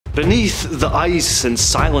Beneath the ice and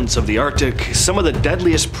silence of the Arctic, some of the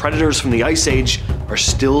deadliest predators from the Ice Age are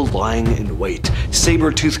still lying in wait.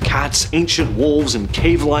 Saber-toothed cats, ancient wolves, and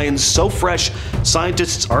cave lions so fresh,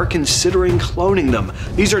 scientists are considering cloning them.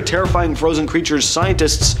 These are terrifying frozen creatures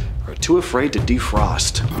scientists are too afraid to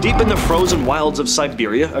defrost. Deep in the frozen wilds of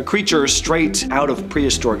Siberia, a creature straight out of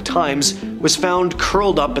prehistoric times was found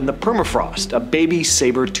curled up in the permafrost, a baby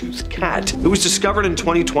saber-toothed cat. It was discovered in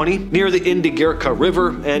 2020 near the Indigirka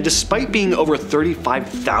River, and despite being over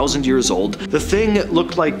 35,000 years old, the thing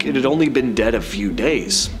looked like it had only been dead a few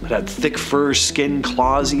days. It had thick fur, skin,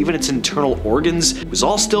 claws, even its internal organs. It was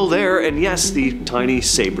all still there, and yes, the tiny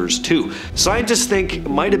sabers too. Scientists think it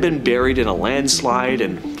might have been buried in a landslide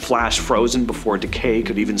and flash frozen before decay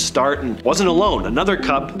could even start, and wasn't alone. Another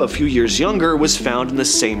cub, a few years younger, was found in the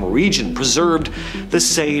same region, preserved the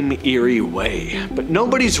same eerie way. But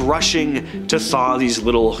nobody's rushing to thaw these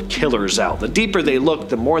little killers out. The deeper they look,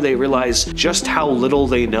 the more they realize just how little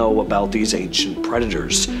they know about these ancient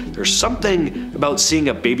predators. There's something about seeing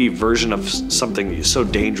a baby version of something so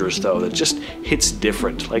dangerous, though, that just hits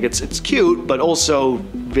different. Like, it's cute, but also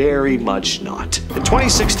very much not. In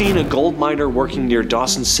 2016, a gold miner working near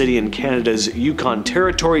Dawson City in Canada's Yukon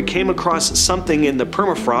territory came across something in the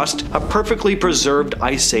permafrost, a perfectly preserved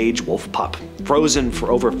Ice Age wolf pup, frozen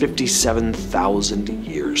for over 57,000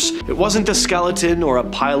 years. It wasn't a skeleton or a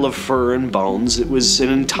pile of fur and bones, it was an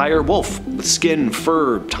entire wolf, with skin,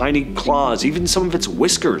 fur, tiny claws, even some of its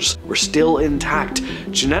whiskers were still intact.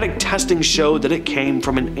 Genetic testing showed that it came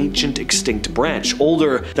from an ancient extinct branch,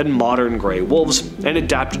 older than modern gray wolves, and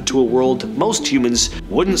adapted to a world most humans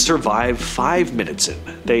wouldn't survive 5 minutes in.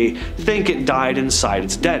 They think it died inside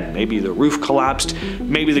its den. Maybe the roof collapsed,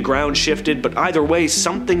 maybe the ground shifted, but either way,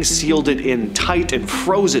 something sealed it in tight and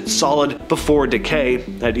froze it solid before decay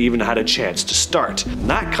had even had a chance to start. And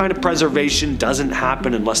that kind of preservation doesn't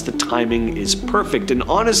happen unless the timing is perfect, and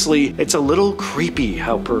honestly, it's a little creepy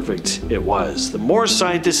how perfect it was. The more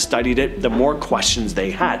scientists studied it, the more questions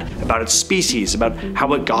they had about its species, about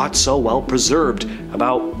how it got so well preserved,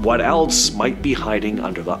 about what else might be hiding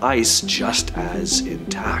under the ice just as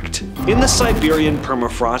intact. In the Siberian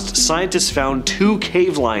permafrost, scientists found 2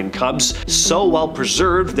 cave lion cubs so well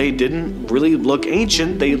preserved they didn't really look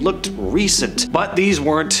ancient, they looked recent. But these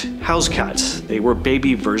weren't house cats. They were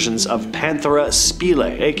baby versions of Panthera spile,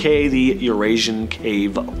 aka the Eurasian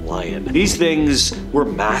cave lion. These things were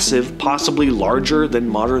massive, possibly larger than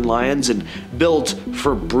modern lions, and built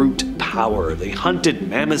for brute power. They hunted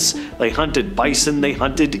mammoths, they hunted bison, they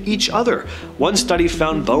hunted each other. One study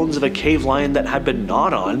found bones of a cave lion that had been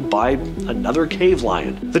gnawed on by another cave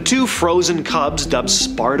lion. The 2 frozen cubs, dubbed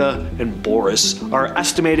Sparta and Boris, are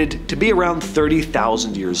estimated to be around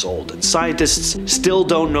 30,000 years old, and scientists still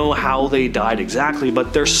don't know how they died exactly,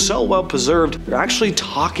 but they're so well preserved, they're actually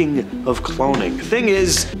talking of cloning. The thing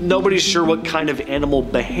is, nobody's sure what kind of animal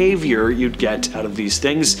behavior you'd get out of these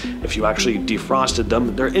things if you actually defrosted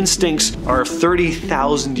them. Their instincts are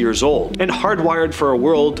 30,000 years old and hardwired for a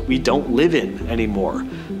world we don't live in anymore.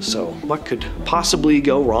 So what could possibly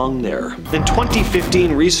go wrong there? In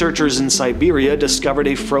 2015, researchers in Siberia discovered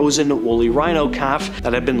a frozen woolly rhino calf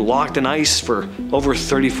that had been locked in ice for over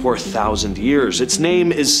 34,000 years. Its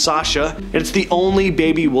name is Sasha, and it's the only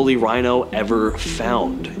baby woolly rhino ever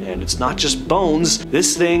found. And it's not just bones,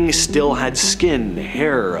 this thing still had skin,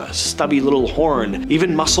 hair, a stubby little horn,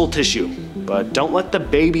 even muscle tissue. But don't let the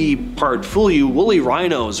baby part fool you, woolly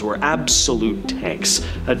rhinos were absolute tanks.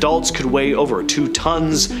 Adults could weigh over 2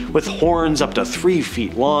 tons, with horns up to 3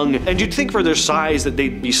 feet long, and you'd think for their size that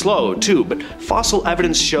they'd be slow too, but fossil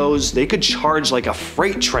evidence shows they could charge like a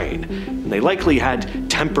freight train, and they likely had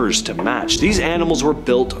tempers to match. These animals were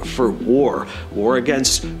built for war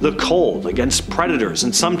against the cold, against predators,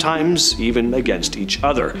 and sometimes even against each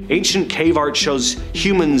other. Ancient cave art shows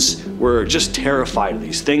humans were just terrified of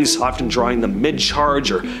these things, often drawing them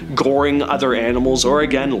mid-charge or goring other animals, or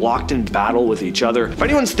again locked in battle with each other. If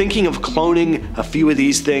anyone's thinking of cloning a few of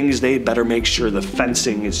these things, they better make sure the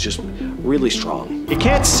fencing is just really strong. You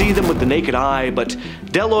can't see them with the naked eye, but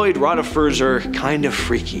Bdelloid Rotifers are kind of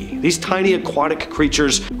freaky. These tiny aquatic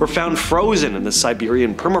creatures were found frozen in the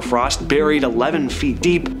Siberian permafrost, buried 11 feet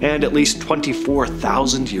deep and at least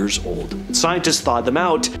 24,000 years old. Scientists thawed them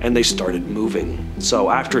out and they started moving. So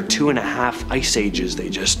after 2.5 ice ages, they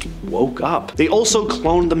just woke up. They also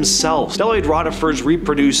cloned themselves. Bdelloid Rotifers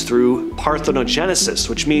reproduce through parthenogenesis,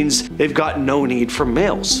 which means they've got no need for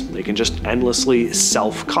males. They can just endlessly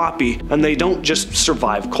self-copy, and they don't just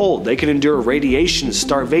survive cold. They can endure radiation,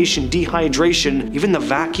 starvation, dehydration, even the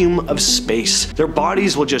vacuum of space. Their bodies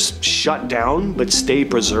bodies will just shut down but stay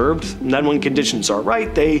preserved, and then when conditions are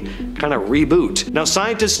right, they kind of reboot. Now,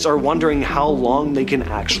 scientists are wondering how long they can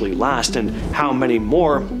actually last and how many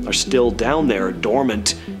more are still down there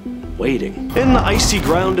dormant, waiting. In the icy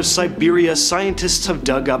ground of Siberia, scientists have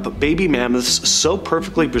dug up baby mammoths so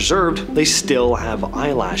perfectly preserved they still have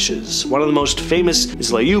eyelashes. One of the most famous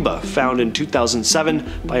is Lyuba, found in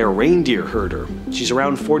 2007 by a reindeer herder. She's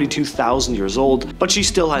around 42,000 years old, but she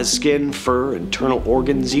still has skin, fur, internal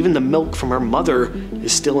organs. Even the milk from her mother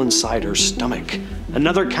is still inside her stomach.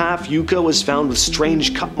 Another calf, Yuka, was found with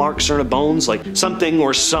strange cut marks on her bones, like something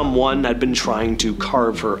or someone had been trying to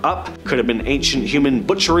carve her up. Could have been ancient human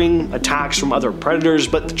butchering, attacks from other predators,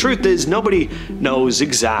 but the truth is nobody knows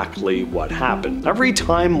exactly what happened. Every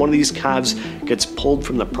time one of these calves gets pulled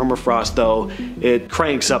from the permafrost, though, it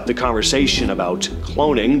cranks up the conversation about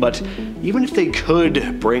cloning, but even if they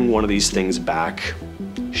could bring one of these things back,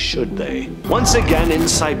 should they? Once again in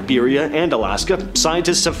Siberia and Alaska,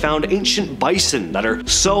 scientists have found ancient bison that are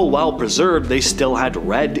so well preserved they still had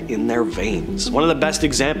red in their veins. One of the best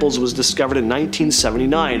examples was discovered in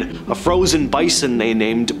 1979, a frozen bison they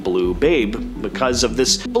named Blue Babe because of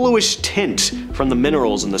this bluish tint from the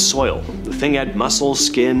minerals in the soil. The thing had muscle,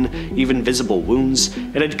 skin, even visible wounds.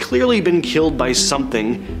 It had clearly been killed by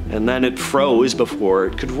something, and then it froze before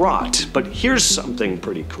it could rot. But here's something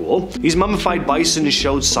pretty cool. These mummified bison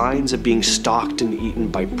showed signs of being stalked and eaten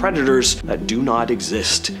by predators that do not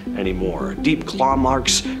exist anymore. Deep claw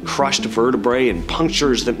marks, crushed vertebrae, and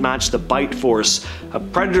punctures that match the bite force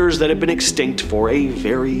of predators that have been extinct for a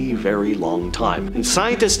very, very long time. And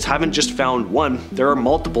scientists haven't just found one, there are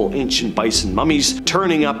multiple ancient bison mummies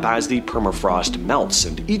turning up as the permafrost melts,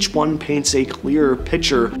 and each one paints a clear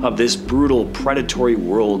picture of this brutal predatory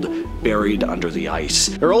world buried under the ice.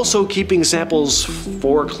 They're also keeping samples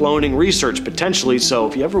for cloning research potentially, so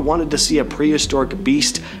if you ever wanted to see a prehistoric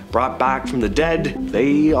beast brought back from the dead,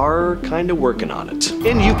 they are kind of working on it.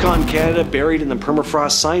 In Yukon, Canada, buried in the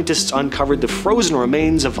permafrost, scientists uncovered the frozen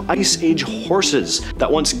remains of Ice Age horses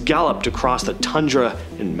that once galloped across the tundra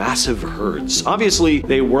in massive herds. Obviously,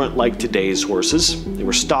 they weren't like today's horses. They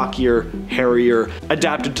were stockier, hairier,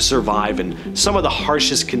 adapted to survive in some of the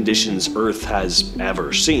harshest conditions Earth has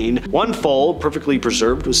ever seen. One foal, perfectly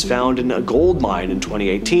preserved, was found in a gold mine in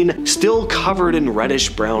 2018, still covered in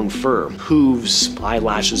reddish-brown fur, hooves,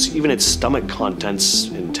 eyelashes, even its stomach contents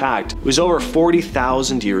intact. It was over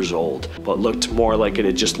 40,000 years old, but looked more like it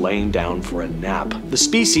had just lain down for a nap. The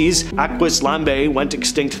species, Aquis lambe, went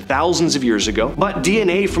extinct thousands of years ago, but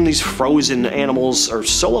DNA from these frozen animals are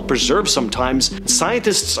so well preserved sometimes,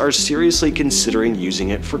 scientists are seriously considering using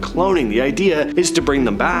it for cloning. The idea is to bring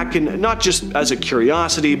them back, and not just as a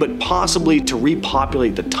curiosity, but possibly to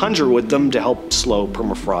repopulate the tundra with them to help slow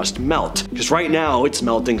permafrost melt. Because right now it's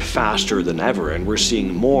melting faster than ever, and we're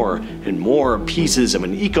seeing more and more pieces of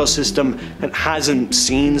an ecosystem that hasn't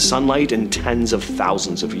seen sunlight in tens of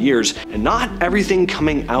thousands of years, and not everything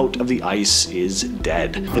coming out of the ice is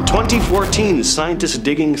dead. In 2014, scientists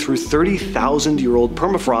digging through 30,000-year-old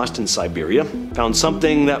permafrost in Siberia found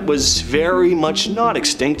something that was very much not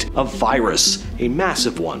extinct, a virus, a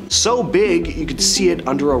massive one. So big you could see it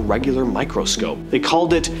under a regular microscope. They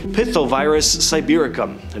called it Pithovirus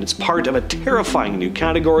sibericum, and it's part of a terrifying new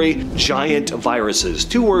category, giant viruses.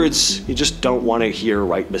 Two words you just don't want to hear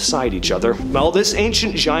right beside each other. Well, this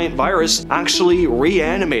ancient giant virus actually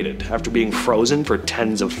reanimated after being frozen for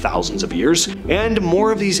tens of thousands of years, and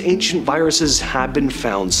more of these ancient viruses have been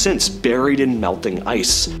found since, buried in melting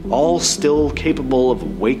ice, all still capable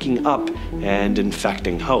of waking up and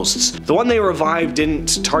infecting hosts. The one they revived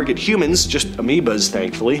didn't target humans, just amoebas,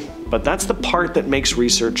 thankfully. But that's the part that makes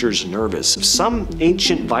researchers nervous. If some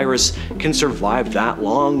ancient virus can survive that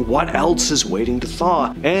long, what else is waiting to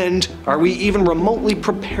thaw? And are we even remotely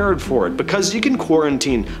prepared for it? Because you can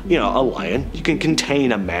quarantine, a lion, you can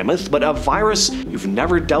contain a mammoth, but a virus you've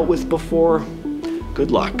never dealt with before? Good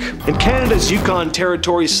luck. In Canada's Yukon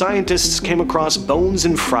Territory, scientists came across bones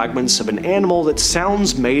and fragments of an animal that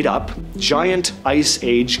sounds made up: giant Ice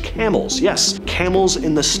Age camels. Yes, camels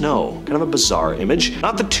in the snow. Kind of a bizarre image.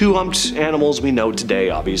 Not the two-humped animals we know today,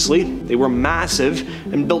 obviously. They were massive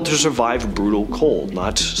and built to survive brutal cold,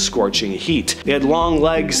 not scorching heat. They had long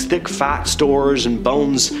legs, thick fat stores, and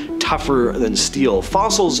bones tougher than steel.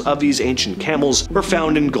 Fossils of these ancient camels were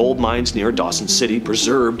found in gold mines near Dawson City,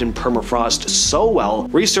 preserved in permafrost so well,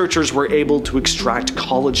 researchers were able to extract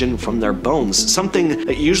collagen from their bones, something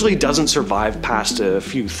that usually doesn't survive past a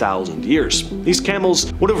few thousand years. These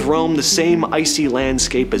camels would have roamed the same icy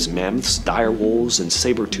landscape as mammoths, dire wolves, and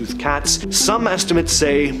saber-toothed cats. Some estimates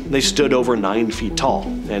say they stood over 9 feet tall,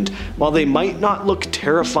 and while they might not look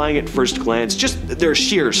terrifying at first glance, just their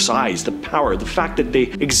sheer size, the power, the fact that they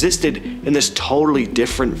existed in this totally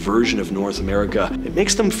different version of North America, it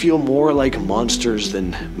makes them feel more like monsters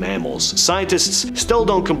than mammals. Scientists still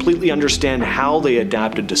don't completely understand how they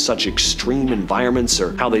adapted to such extreme environments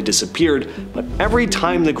or how they disappeared, but every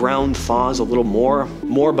time the ground thaws a little more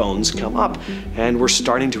bones come up, and we're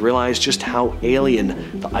starting to realize just how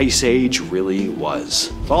alien the Ice Age really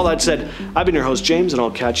was. With all that said, I've been your host James, and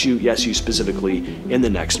I'll catch you, yes you specifically, in the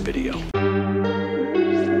next video.